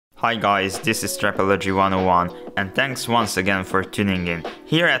Hi guys, this is Trapology 101 and thanks once again for tuning in.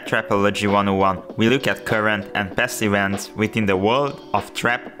 Here at Trapology 101 we look at current and past events within the world of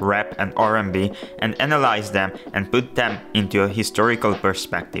trap, rap and R&B and analyze them and put them into a historical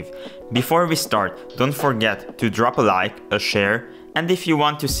perspective. Before we start, don't forget to drop a like, a share, and if you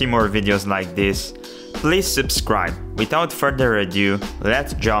want to see more videos like this, please subscribe. Without further ado,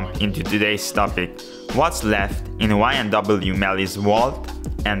 let's jump into today's topic. What's left in YNW Melly's vault?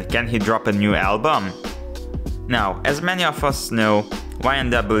 And can he drop a new album? Now, as many of us know,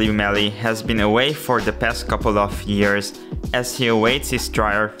 YNW Melly has been away for the past couple of years as he awaits his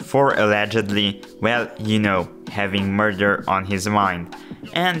trial for allegedly, having murder on his mind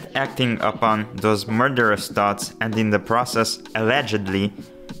and acting upon those murderous thoughts and in the process allegedly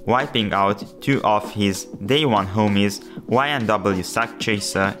wiping out two of his day one homies,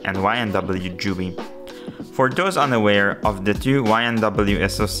 YNWSakchaseser and YNW Juvy. For those unaware of the two YNW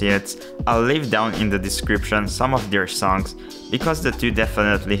associates, I'll leave down in the description some of their songs because the two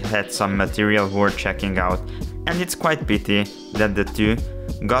definitely had some material worth checking out, and it's quite pity that the two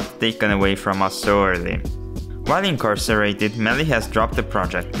got taken away from us so early. While incarcerated, Melly has dropped a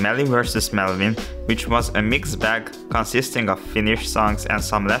project, Melly vs Melvin, which was a mixed bag consisting of finished songs and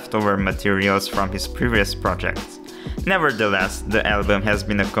some leftover materials from his previous projects. Nevertheless, the album has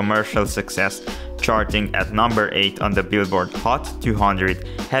been a commercial success, charting at number 8 on the Billboard Hot 200,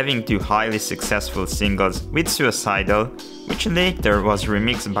 having two highly successful singles with Suicidal, which later was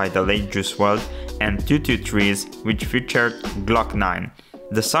remixed by the late Juice WRLD, and 223's, which featured Glock 9.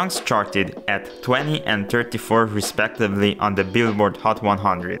 The songs charted at 20 and 34 respectively on the Billboard Hot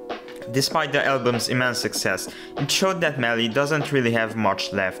 100. Despite the album's immense success, it showed that Melly doesn't really have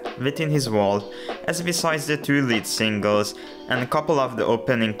much left within his vault, as besides the two lead singles and a couple of the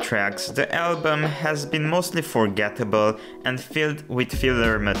opening tracks, the album has been mostly forgettable and filled with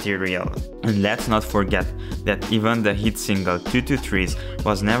filler material. And let's not forget that even the hit single 223's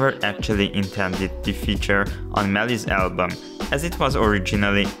was never actually intended to feature on Melly's album, as it was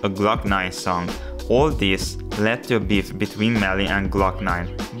originally a Glock 9 song. All this led to a beef between Melly and Glock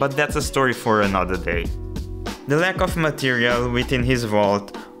 9, but that's a story for another day. The lack of material within his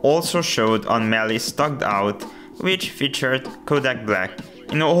vault also showed on Melly's Tugged Out, which featured Kodak Black.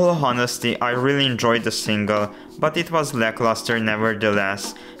 In all honesty, I really enjoyed the single, but it was lackluster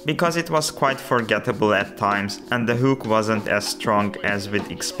nevertheless, because it was quite forgettable at times and the hook wasn't as strong as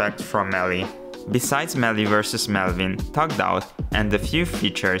we'd expect from Melly. Besides Melly vs Melvin, Tugged Out, and a few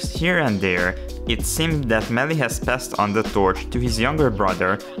features here and there, it seemed that Melly has passed on the torch to his younger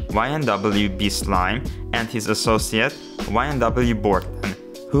brother, YNW BSlime, and his associate, YNW Bortlen,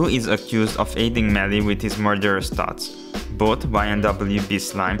 who is accused of aiding Melly with his murderous thoughts. Both YNW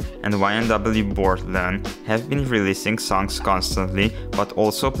BSlime and YNW Bortlen have been releasing songs constantly, but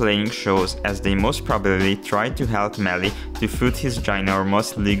also playing shows as they most probably try to help Melly to foot his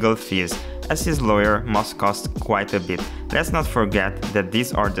ginormous legal fees, as his lawyer must cost quite a bit. Let's not forget that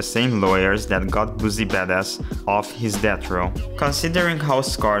these are the same lawyers that got Boozy Badass off his death row. Considering how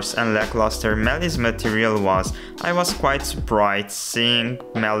scarce and lackluster Melly's material was, I was quite surprised seeing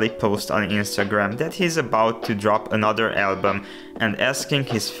Melly post on Instagram that he's about to drop another album and asking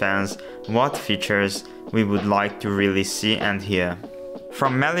his fans what features we would like to really see and hear.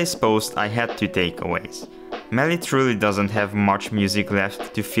 From Melly's post I had two takeaways. Melly truly doesn't have much music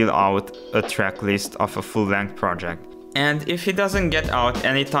left to fill out a track list of a full-length project. And if he doesn't get out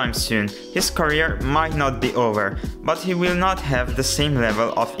anytime soon, his career might not be over, but he will not have the same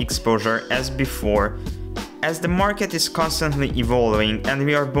level of exposure as before, as the market is constantly evolving and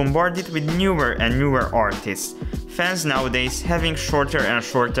we are bombarded with newer and newer artists, fans nowadays having shorter and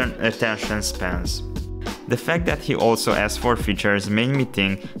shorter attention spans. The fact that he also asked for features made me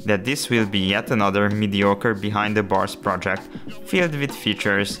think that this will be yet another mediocre behind the bars project filled with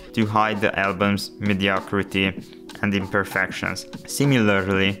features to hide the album's mediocrity and imperfections,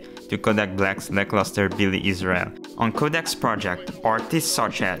 similarly to Kodak Black's lackluster Billy Israel. On Kodak's project, artists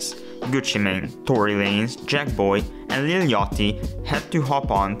such as Gucci Mane, Tory Lanez, Jackboy, and Lil Yachty had to hop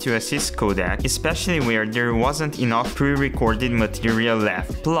on to assist Kodak, especially where there wasn't enough pre-recorded material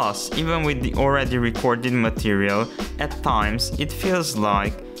left. Plus, even with the already recorded material, at times it feels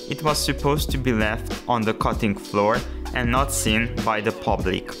like it was supposed to be left on the cutting floor and not seen by the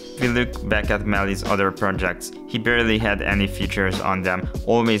public. If we look back at Melly's other projects, he barely had any features on them,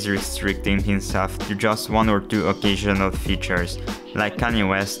 always restricting himself to just one or two occasional features, like Kanye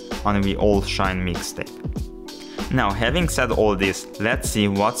West on We All Shine mixtape. Now, having said all this, let's see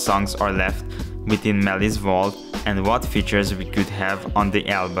what songs are left within Melly's vault and what features we could have on the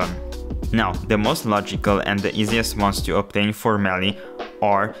album. Now, the most logical and the easiest ones to obtain for Melly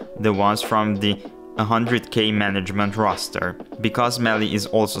are the ones from the 100K management roster, because Melly is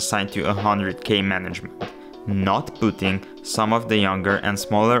also signed to 100K management. Not putting some of the younger and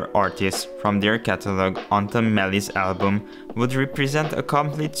smaller artists from their catalog onto Melly's album would represent a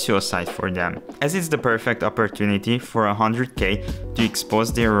complete suicide for them, as it's the perfect opportunity for 100K to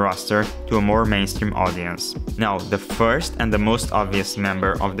expose their roster to a more mainstream audience. Now, the first and the most obvious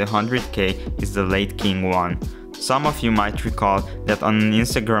member of the 100K is the late King Von. Some of you might recall that on an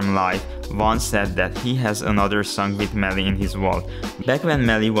Instagram live, Von said that he has another song with Melly in his vault. Back when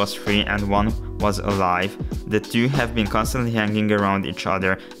Melly was free and Von was alive, the two have been constantly hanging around each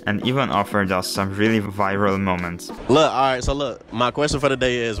other and even offered us some really viral moments. Look, alright, so look, my question for the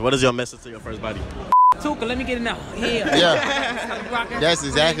day is, what is your message to your first buddy? Tuka, let me get it now. Yeah, that's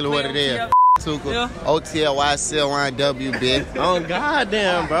exactly what it is. Tuka, yeah. OTL, YCL, YNW, bitch. Oh,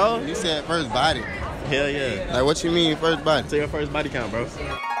 goddamn, bro. You said first body. Hell yeah. Like, what you mean first body? To your first body count, bro.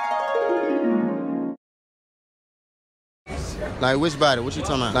 Like, which body? What you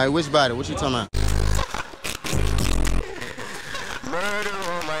talking about? Like, which body? What you talking about? Murder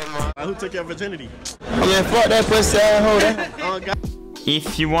on my mom. Who took your virginity? Yeah, fuck that pussy asshole. Oh, God.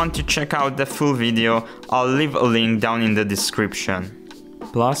 If you want to check out the full video, I'll leave a link down in the description.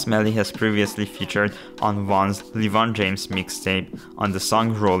 Plus, Melly has previously featured on Von's LeVon James mixtape on the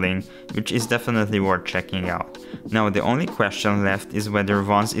song Rolling, which is definitely worth checking out. Now, the only question left is whether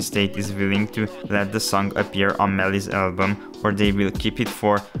Von's estate is willing to let the song appear on Melly's album, or they will keep it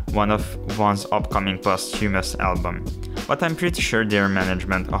for one of Von's upcoming posthumous album. But I'm pretty sure their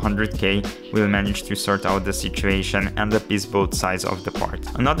management, 100K, will manage to sort out the situation and appease both sides of the part.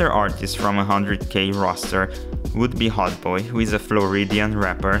 Another artist from 100K roster would be Hotboii, who is a Floridian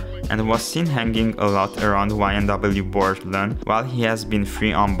rapper and was seen hanging a lot around YNW Bortlen while he has been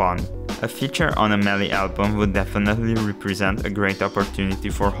free on bond. A feature on a Melly album would definitely represent a great opportunity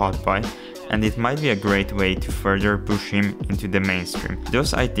for Hotboii, and it might be a great way to further push him into the mainstream.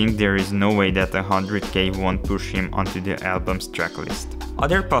 Thus, I think there is no way that 100K won't push him onto the album's tracklist.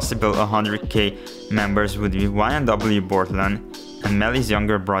 Other possible 100K members would be YNW Bortlen and Melly's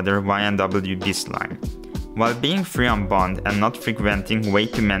younger brother YNW BSlime. While being free on bond and not frequenting way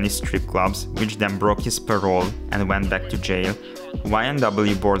too many strip clubs, which then broke his parole and went back to jail,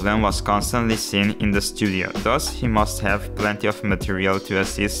 YNW Bortlen was constantly seen in the studio, thus he must have plenty of material to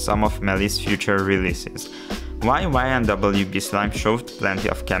assist some of Melly's future releases. While YNW BSlime showed plenty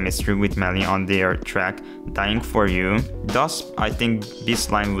of chemistry with Melly on their track Dying For You, thus I think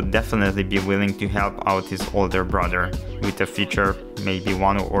BSlime would definitely be willing to help out his older brother with a feature, maybe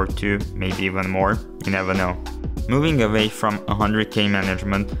one or two, maybe even more, you never know. Moving away from 100K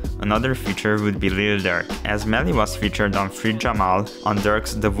management, another feature would be Lil Durk, as Melly was featured on Free Jamal on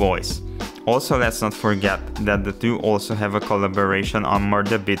Durk's The Voice. Also, let's not forget that the two also have a collaboration on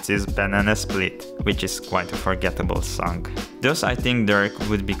Murder Beats' Banana Split, which is quite a forgettable song. Thus, I think Durk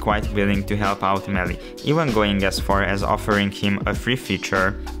would be quite willing to help out Melly, even going as far as offering him a free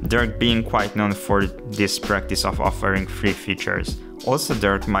feature, Durk being quite known for this practice of offering free features. Also,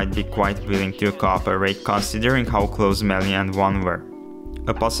 Durk might be quite willing to cooperate considering how close Melly and Von were.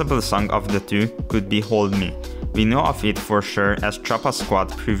 A possible song of the two could be Hold Me. We know of it for sure as Choppa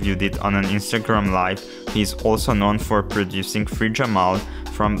Squad previewed it on an Instagram live. He is also known for producing Free Jamal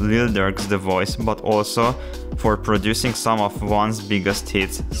from Lil Durk's The Voice, but also for producing some of Von's biggest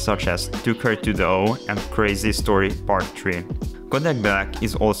hits such as Took Her to the O and Crazy Story Part 3. Kodak Black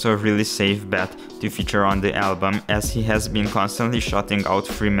is also a really safe bet to feature on the album, as he has been constantly shouting out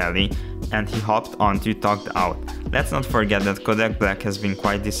Free Melly and he hopped on to Tugged Out. Let's not forget that Kodak Black has been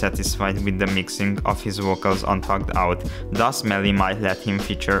quite dissatisfied with the mixing of his vocals on Tugged Out, thus Melly might let him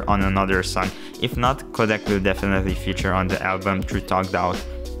feature on another song. If not, Kodak will definitely feature on the album through Tugged Out.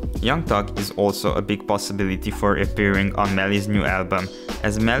 Young Thug is also a big possibility for appearing on Melly's new album,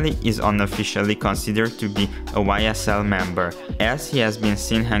 as Melly is unofficially considered to be a YSL member, as he has been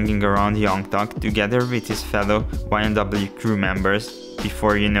seen hanging around Young Thug together with his fellow YNW crew members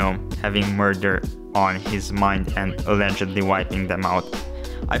before, you know, having murder on his mind and allegedly wiping them out.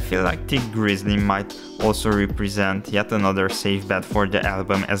 I feel like Grizzly might also represent yet another safe bet for the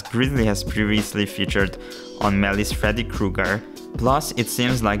album, as Grizzly has previously featured on Melly's Freddy Krueger. Plus, it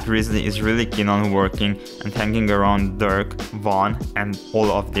seems like Grizzly is really keen on working and hanging around Durk, Von, and all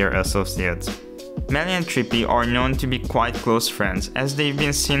of their associates. Melly and Trippie are known to be quite close friends, as they've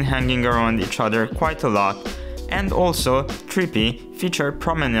been seen hanging around each other quite a lot, and also Trippie featured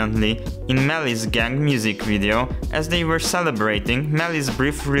prominently in Melly's Gang music video, as they were celebrating Melly's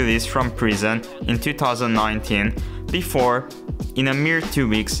brief release from prison in 2019, before, in a mere 2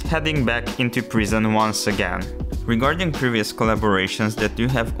 weeks, heading back into prison once again. Regarding previous collaborations, the two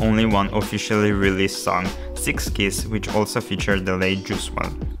have only one officially released song, SAKCHASER, which also featured the late Juice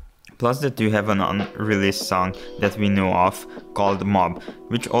WRLD. Plus the two have an unreleased song that we know of called Mob,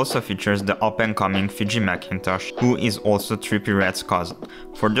 which also features the up-and-coming Fiji Macintosh, who is also Trippie Redd's cousin.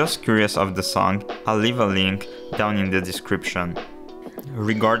 For those curious of the song, I'll leave a link down in the description.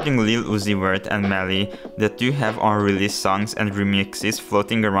 Regarding Lil Uzi Vert and Melly, the two have unreleased songs and remixes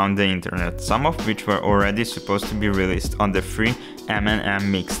floating around the internet, some of which were already supposed to be released on the free M&M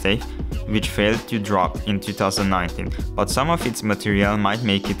mixtape, which failed to drop in 2019, but some of its material might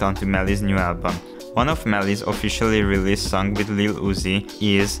make it onto Melly's new album. One of Melly's officially released songs with Lil Uzi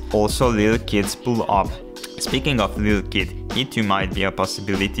is also Lil Kid's Pull Up. Speaking of Lil Kid, he too might be a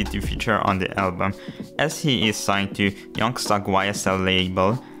possibility to feature on the album, as he is signed to YSL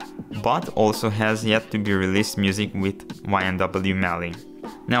label, but also has yet to be released music with YNW Melly.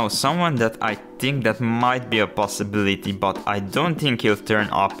 Now, someone that I think that might be a possibility, but I don't think he'll turn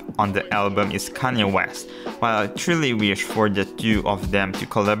up on the album is Kanye West. While I truly wish for the two of them to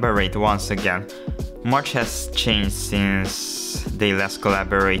collaborate once again, much has changed since they last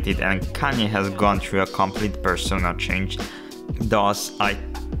collaborated and Kanye has gone through a complete persona change. Thus, I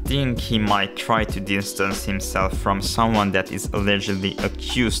think he might try to distance himself from someone that is allegedly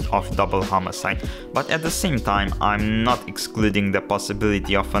accused of double homicide, but at the same time I'm not excluding the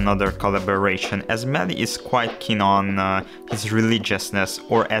possibility of another collaboration, as Melly is quite keen on his religiousness,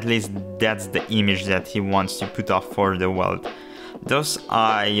 or at least that's the image that he wants to put off for the world. Thus,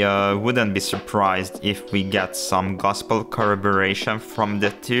 I wouldn't be surprised if we get some gospel corroboration from the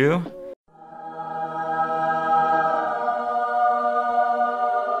two.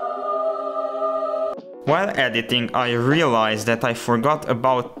 While editing, I realized that I forgot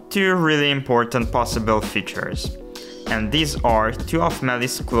about two really important possible features. And these are two of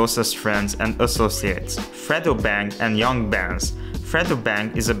Melly's closest friends and associates, Fredo Bang and YOUNGINS. Fredo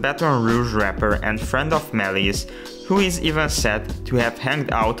Bang is a Baton Rouge rapper and friend of Melly's, who is even said to have hanged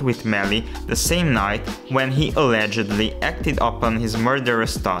out with Melly the same night when he allegedly acted upon his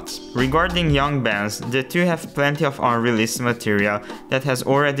murderous thoughts. Regarding YOUNGINS, the two have plenty of unreleased material that has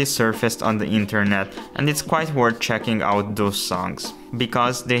already surfaced on the internet, and it's quite worth checking out those songs,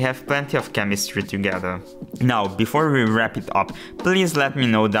 because they have plenty of chemistry together. Now, before we wrap it up, please let me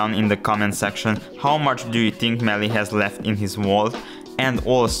know down in the comment section how much do you think Melly has left in his vault, and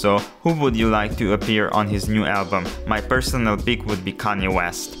also who would you like to appear on his new album. My personal pick would be Kanye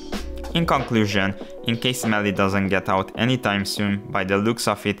West. In conclusion, in case Melly doesn't get out anytime soon, by the looks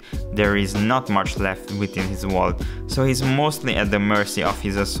of it, there is not much left within his vault, so he's mostly at the mercy of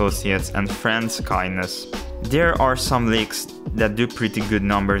his associates and friends' kindness. There are some leaks that do pretty good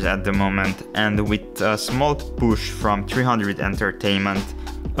numbers at the moment, and with a small push from 300 Entertainment,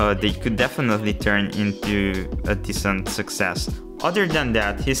 they could definitely turn into a decent success. Other than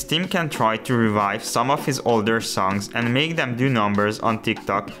that, his team can try to revive some of his older songs and make them do numbers on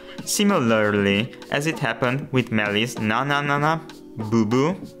TikTok, similarly as it happened with Melly's Na Na Na Na Boo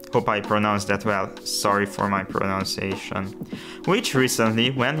Boo, hope I pronounced that well, sorry for my pronunciation, which recently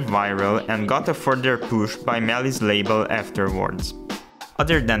went viral and got a further push by Melly's label afterwards.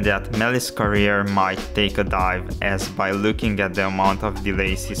 Other than that, Melly's career might take a dive, as by looking at the amount of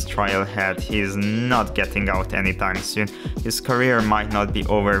delays his trial had, he is not getting out anytime soon. His career might not be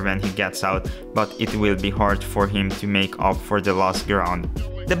over when he gets out, but it will be hard for him to make up for the lost ground.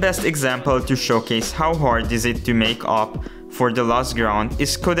 The best example to showcase how hard is it to make up for the lost ground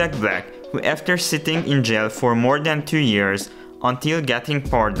is Kodak Black, who after sitting in jail for more than 2 years, until getting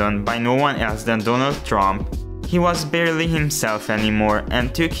pardoned by no one else than Donald Trump, he was barely himself anymore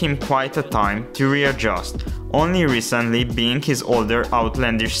and took him quite a time to readjust, only recently being his older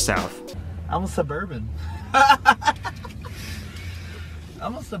outlandish self. I'm a suburban.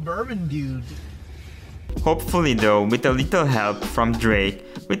 I'm a suburban dude. Hopefully though, with a little help from Drake,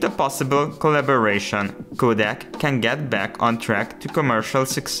 with a possible collaboration, Kodak can get back on track to commercial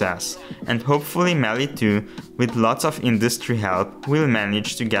success, and hopefully Melly too, with lots of industry help, will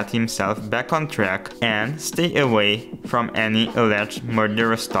manage to get himself back on track and stay away from any alleged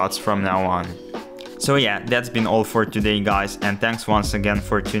murderous thoughts from now on. So yeah, that's been all for today guys, and thanks once again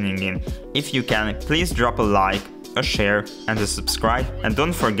for tuning in. If you can, please drop a like, a share and a subscribe, and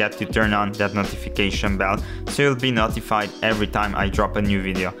don't forget to turn on that notification bell so you'll be notified every time I drop a new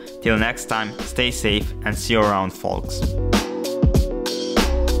video. Till next time, stay safe and see you around folks.